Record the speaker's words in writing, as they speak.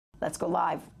Let's go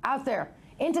live out there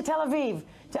into Tel Aviv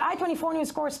to I-24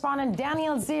 News correspondent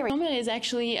Daniel Ziri. Roman is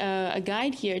actually a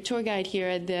guide here, tour guide here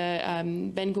at the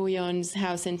Ben-Gurion's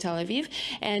house in Tel Aviv,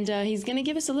 and he's going to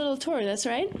give us a little tour. That's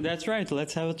right? That's right.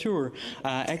 Let's have a tour.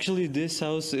 Actually, this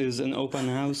house is an open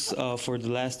house for the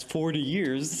last 40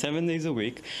 years, 7 days a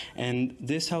week, and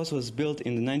this house was built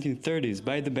in the 1930s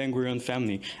by the Ben-Gurion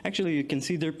family. Actually, you can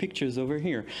see their pictures over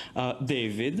here.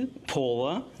 David,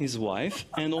 Paula, his wife,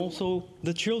 and also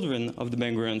the children of the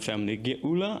Ben-Gurion family,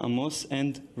 Geula, Amos,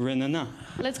 and Renana.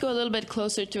 Let's go a little bit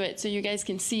closer to it so you guys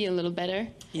can see a little better.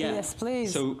 Yeah. Yes,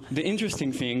 please. So the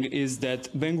interesting thing is that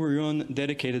Ben-Gurion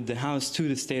dedicated the house to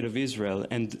the State of Israel,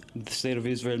 and the State of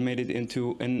Israel made it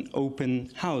into an open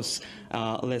house,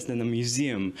 less than a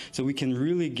museum. So we can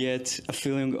really get a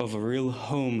feeling of a real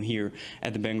home here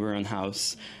at the Ben-Gurion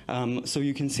house. So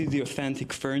you can see the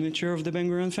authentic furniture of the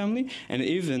Ben-Gurion family, and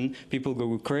even people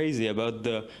go crazy about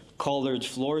the colored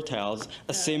floor tiles,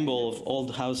 a symbol of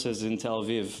old houses in Tel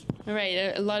Aviv.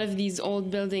 Right, a lot of these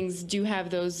old buildings do have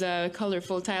those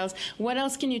colorful tiles. What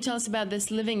else can you tell us about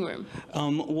this living room?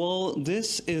 Well,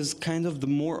 this is kind of the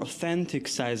more authentic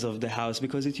size of the house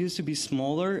because it used to be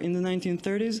smaller in the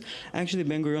 1930s. Actually,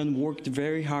 Ben-Gurion worked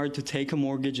very hard to take a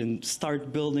mortgage and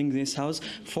start building this house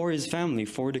for his family,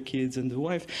 for the kids and the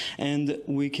wife. And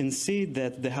we can see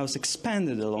that the house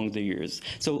expanded along the years.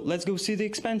 So let's go see the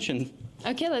expansion.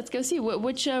 Okay, let's go see.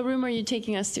 Which room are you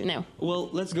taking us to now?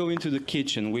 Well, let's go into the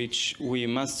kitchen, which we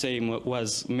must say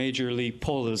was majorly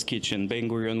Paula's kitchen.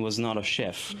 Ben-Gurion was not a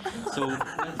chef. So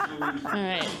let's go into... All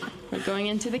right, we're going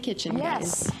into the kitchen,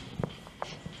 Yes. guys.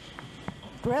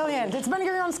 Brilliant. It's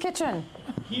Ben-Gurion's kitchen.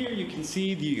 Here you can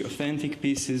see the authentic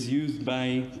pieces used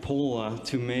by Paula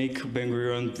to make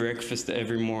Ben-Gurion breakfast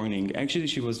every morning. Actually,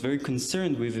 she was very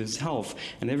concerned with his health,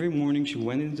 and every morning she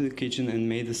went into the kitchen and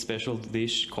made a special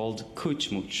dish called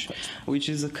kuchmuch, which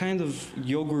is a kind of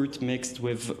yogurt mixed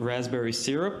with raspberry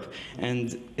syrup,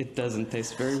 and it doesn't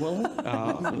taste very well.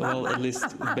 Well, at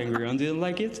least Ben-Gurion didn't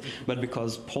like it, but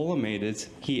because Paula made it,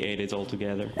 he ate it all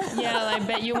together. Yeah, I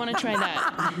bet you want to try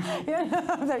that.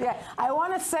 Yeah, I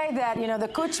want to say that, you know, the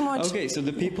kuchmuch. Okay, so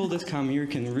the people that come here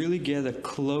can really get a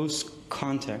close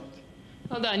contact.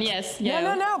 Hold on, yes.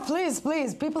 Yeah. No, please,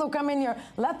 please. People who come in here,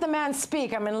 let the man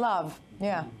speak. I'm in love.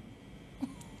 Yeah.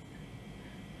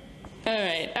 All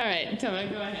right. Toma,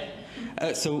 go ahead.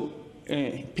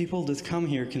 People that come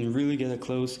here can really get a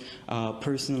close,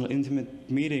 personal, intimate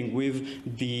meeting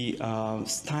with the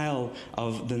style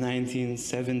of the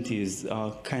 1970s,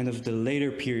 kind of the later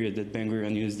period that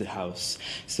Ben-Gurion used the house.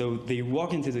 So they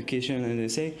walk into the kitchen and they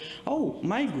say, "Oh,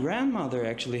 my grandmother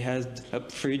actually had a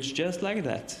fridge just like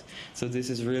that." So this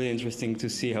is really interesting to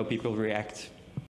see how people react.